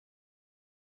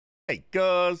Hey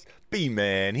guys,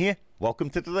 B-Man here.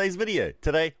 Welcome to today's video.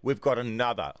 Today we've got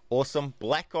another awesome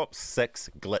Black Ops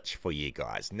 6 glitch for you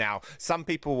guys. Now, some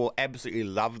people will absolutely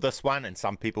love this one and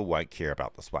some people won't care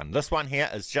about this one. This one here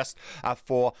is just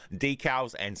for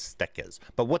decals and stickers.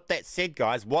 But with that said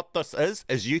guys, what this is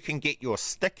you can get your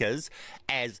stickers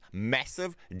as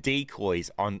massive decoys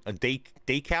on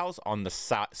decals on the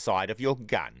side of your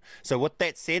gun. So with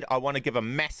that said, I want to give a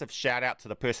massive shout out to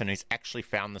the person who's actually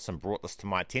found this and brought this to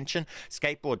my attention.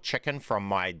 Skateboard Chicken from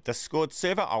my Discord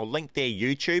server. I'll link their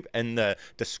YouTube in the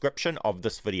description of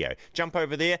this video. Jump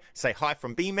over there, say hi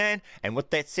from B-Man, and with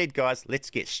that said guys, let's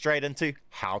get straight into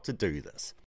how to do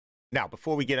this. Now,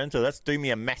 before we get into this, do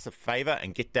me a massive favor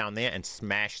and get down there and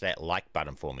smash that like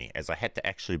button for me, as I had to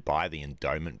actually buy the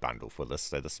endowment bundle for this,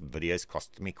 so this video's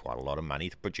costed me quite a lot of money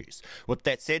to produce. With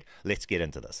that said, let's get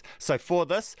into this. So for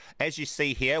this, as you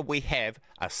see here, we have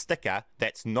a sticker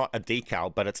that's not a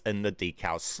decal, but it's in the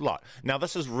decal slot. Now,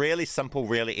 this is really simple,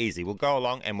 really easy. We'll go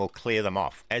along and we'll clear them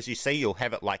off. As you see, you'll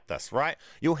have it like this, right?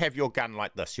 You'll have your gun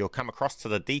like this. You'll come across to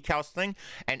the decals thing,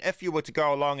 and if you were to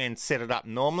go along and set it up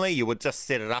normally, you would just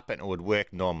set it up and it would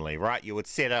work normally, right? You would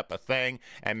set up a thing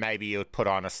and maybe you would put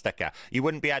on a sticker. You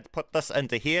wouldn't be able to put this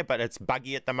into here, but it's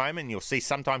buggy at the moment. You'll see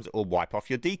sometimes it will wipe off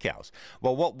your decals.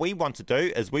 Well, what we want to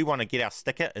do is we want to get our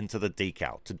sticker into the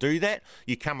decal. To do that,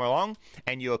 you come along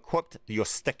and you equip your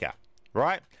sticker,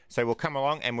 right? So we'll come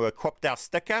along and we'll equip our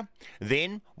sticker,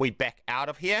 then we back out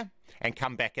of here and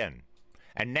come back in.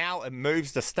 And now it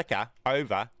moves the sticker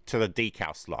over to the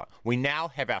decal slot. We now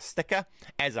have our sticker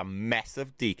as a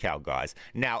massive decal, guys.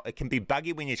 Now, it can be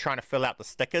buggy when you're trying to fill out the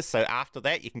stickers, so after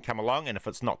that, you can come along, and if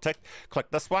it's not ticked,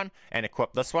 click this one and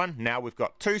equip this one. Now we've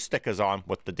got two stickers on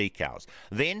with the decals.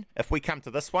 Then, if we come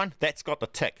to this one, that's got the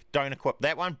tick. Don't equip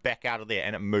that one, back out of there,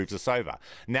 and it moves us over.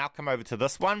 Now come over to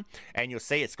this one, and you'll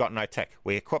see it's got no tick.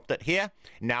 We equipped it here.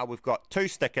 Now we've got two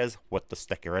stickers with the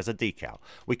sticker as a decal.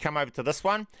 We come over to this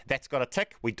one, that's got a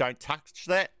tick. We don't touch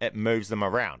that, it moves them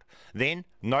around. Then,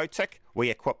 no tick, we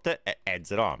equipped it, it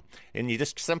adds it on. And you're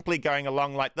just simply going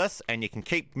along like this, and you can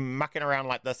keep mucking around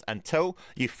like this until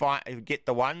you get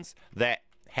the ones that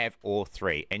have all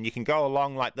three. And you can go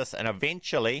along like this, and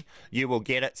eventually you will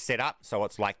get it set up so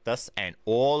it's like this, and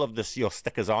all of this your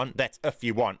stickers on. That's if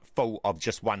you want full of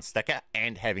just one sticker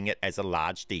and having it as a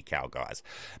large decal, guys.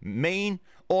 Mean,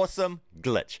 awesome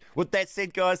glitch. With that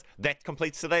said, guys, that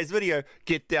completes today's video.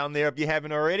 Get down there if you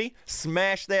haven't already.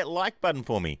 Smash that like button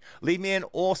for me. Leave me an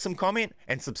awesome comment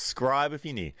and subscribe if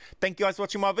you're new. Thank you guys for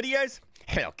watching my videos,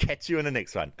 and I'll catch you in the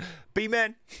next one.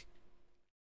 B-Man.